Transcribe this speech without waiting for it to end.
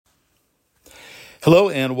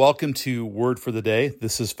Hello and welcome to Word for the Day.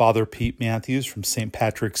 This is Father Pete Matthews from St.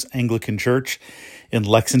 Patrick's Anglican Church in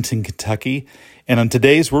Lexington, Kentucky. And on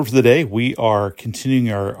today's Word for the Day, we are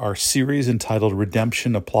continuing our series entitled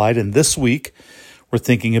Redemption Applied. And this week, we're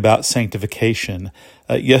thinking about sanctification.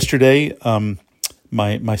 Yesterday,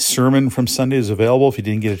 my sermon from Sunday is available. If you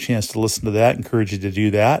didn't get a chance to listen to that, I encourage you to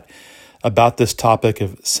do that, about this topic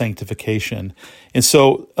of sanctification. And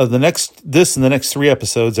so in the next three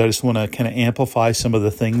episodes, I just want to kind of amplify some of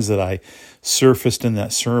the things that I surfaced in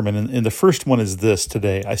that sermon. And the first one is this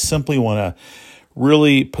today. I simply want to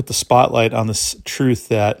really put the spotlight on this truth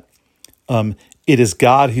that it is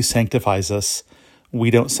God who sanctifies us.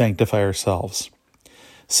 We don't sanctify ourselves.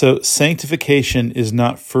 So sanctification is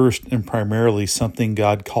not first and primarily something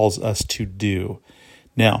God calls us to do.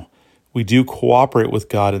 Now, we do cooperate with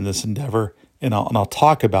God in this endeavor, and I'll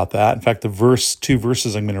talk about that. In fact, the two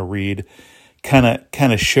verses I'm going to read kind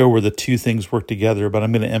of show where the two things work together, but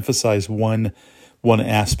I'm going to emphasize one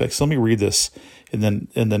aspect. So let me read this and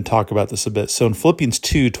then talk about this a bit. So in Philippians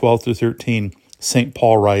 2:12 through 13, St.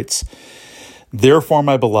 Paul writes, "Therefore,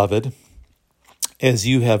 my beloved, as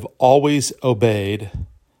you have always obeyed,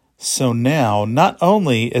 so now, not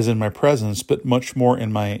only as in my presence, but much more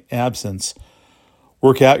in my absence,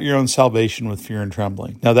 work out your own salvation with fear and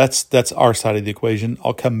trembling." Now that's our side of the equation.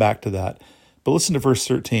 I'll come back to that. But listen to verse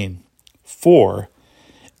 13. "For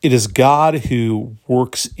it is God who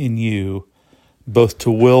works in you both to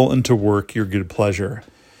will and to work your good pleasure."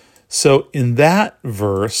 So in that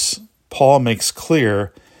verse, Paul makes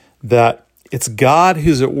clear that it's God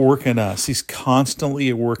who's at work in us. He's constantly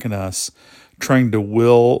at work in us, trying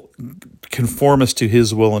to conform us to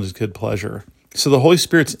his will and his good pleasure. So the Holy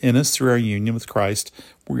Spirit's in us through our union with Christ.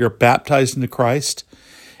 We are baptized into Christ,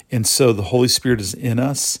 and so the Holy Spirit is in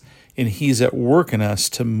us, and he's at work in us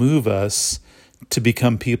to move us to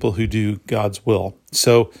become people who do God's will.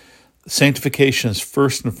 So sanctification is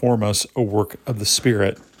first and foremost a work of the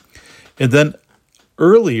Spirit. And then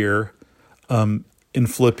earlier in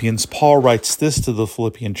Philippians, Paul writes this to the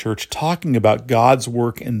Philippian church, talking about God's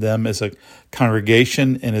work in them as a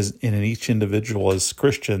congregation and in each individual as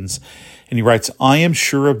Christians. And he writes, "I am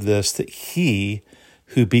sure of this, that he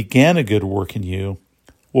who began a good work in you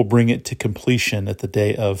will bring it to completion at the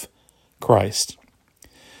day of Christ."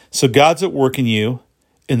 So God's at work in you,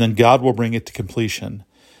 and then God will bring it to completion.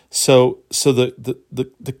 So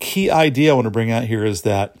the key idea I want to bring out here is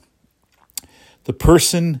that the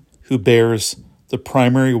person who bears the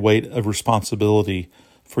primary weight of responsibility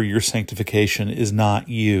for your sanctification is not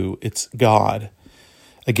you, it's God.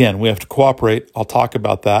 Again, we have to cooperate. I'll talk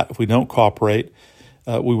about that. If we don't cooperate,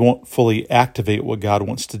 we won't fully activate what God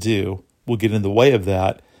wants to do. We'll get in the way of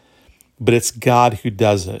that, but it's God who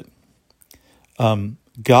does it.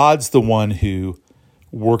 God's the one who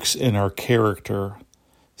works in our character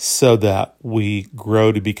so that we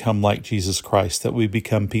grow to become like Jesus Christ, that we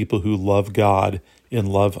become people who love God and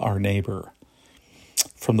love our neighbor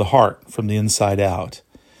from the heart, from the inside out.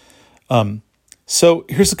 So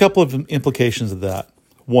here's a couple of implications of that.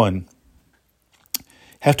 One,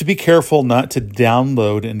 have to be careful not to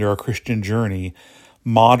download into our Christian journey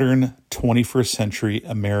modern 21st century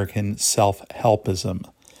American self-helpism.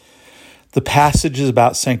 The passages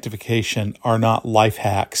about sanctification are not life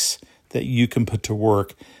hacks that you can put to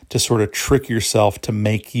work to sort of trick yourself to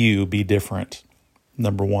make you be different.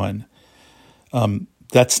 Number one,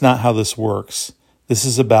 that's not how this works. This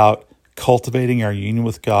is about cultivating our union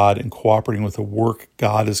with God and cooperating with the work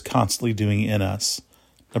God is constantly doing in us.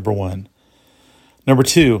 Number one. Number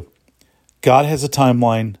two, God has a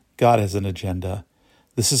timeline. God has an agenda.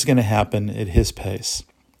 This is going to happen at his pace.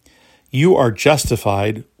 You are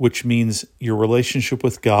justified, which means your relationship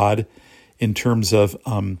with God in terms of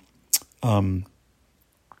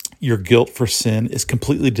your guilt for sin is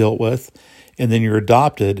completely dealt with. And then you're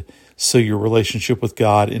adopted, so your relationship with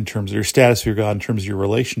God in terms of your status with God, in terms of your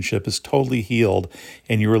relationship, is totally healed,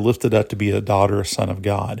 and you are lifted up to be a daughter or son of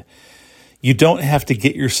God. You don't have to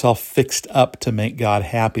get yourself fixed up to make God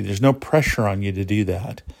happy. There's no pressure on you to do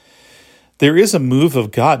that. There is a move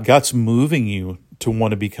of God. God's moving you to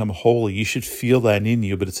want to become holy. You should feel that in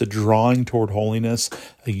you, but it's a drawing toward holiness,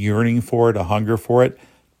 a yearning for it, a hunger for it.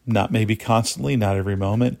 Not maybe constantly, not every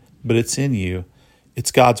moment, but it's in you.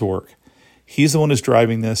 It's God's work. He's the one who's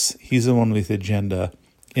driving this. He's the one with the agenda.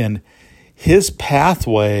 And his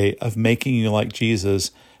pathway of making you like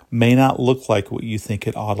Jesus may not look like what you think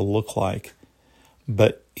it ought to look like,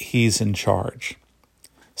 but he's in charge.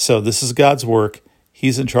 So this is God's work.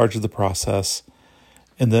 He's in charge of the process.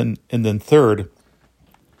 And then third,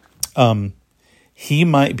 he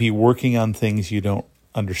might be working on things you don't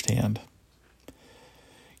understand.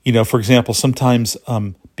 For example, sometimes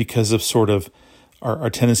because of sort of our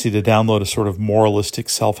tendency to download a sort of moralistic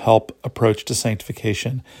self-help approach to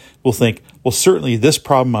sanctification, we'll think, well, certainly this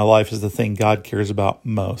problem in my life is the thing God cares about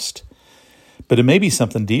most. But it may be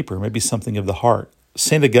something deeper, maybe something of the heart.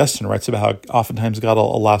 St. Augustine writes about how oftentimes God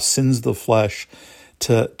will allow sins of the flesh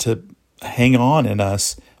to hang on in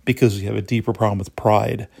us because we have a deeper problem with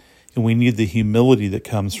pride. And we need the humility that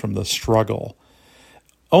comes from the struggle.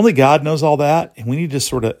 Only God knows all that, and we need to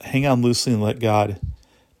sort of hang on loosely and let God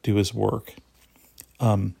do his work.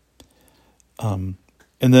 And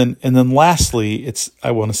then lastly,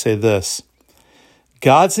 I want to say this.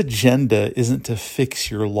 God's agenda isn't to fix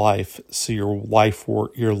your life so your life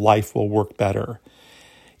will work better.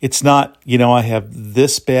 It's not, I have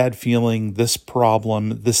this bad feeling, this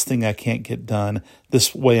problem, this thing I can't get done,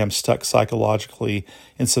 this way I'm stuck psychologically,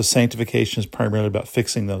 and so sanctification is primarily about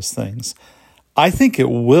fixing those things. I think it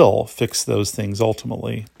will fix those things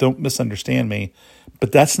ultimately. Don't misunderstand me,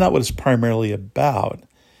 but that's not what it's primarily about.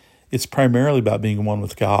 It's primarily about being one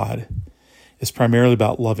with God. It's primarily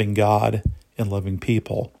about loving God and loving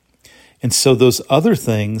people. And so those other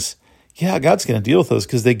things, God's going to deal with those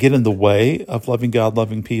because they get in the way of loving God,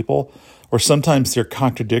 loving people, or sometimes they're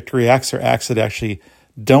contradictory acts or acts that actually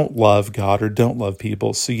don't love God or don't love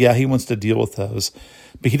people. So he wants to deal with those,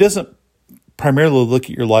 but he doesn't primarily look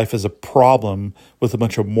at your life as a problem with a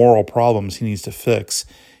bunch of moral problems he needs to fix.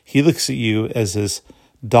 He looks at you as his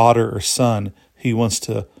daughter or son he wants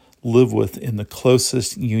to live with in the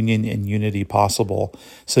closest union and unity possible.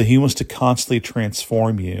 So he wants to constantly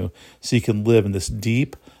transform you so you can live in this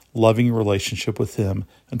deep, loving relationship with him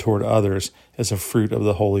and toward others as a fruit of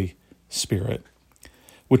the Holy Spirit,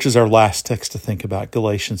 which is our last text to think about,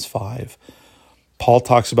 Galatians 5. Paul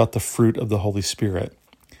talks about the fruit of the Holy Spirit: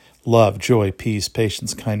 love, joy, peace,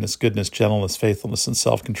 patience, kindness, goodness, gentleness, faithfulness, and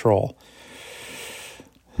self-control.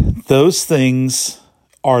 Those things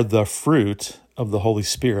are the fruit of the Holy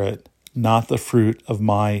Spirit, not the fruit of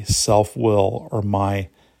my self-will or my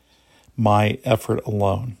effort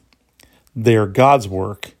alone. They are God's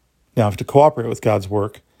work. Now, I have to cooperate with God's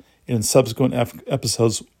work. In subsequent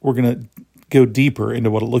episodes, we're going to go deeper into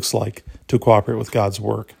what it looks like to cooperate with God's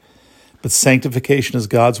work. But sanctification is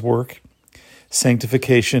God's work.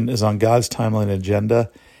 Sanctification is on God's timeline agenda.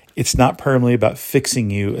 It's not primarily about fixing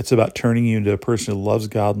you. It's about turning you into a person who loves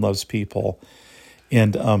God and loves people.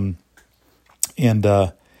 And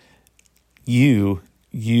you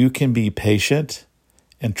can be patient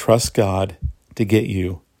and trust God to get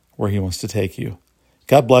you where he wants to take you.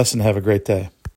 God bless and have a great day.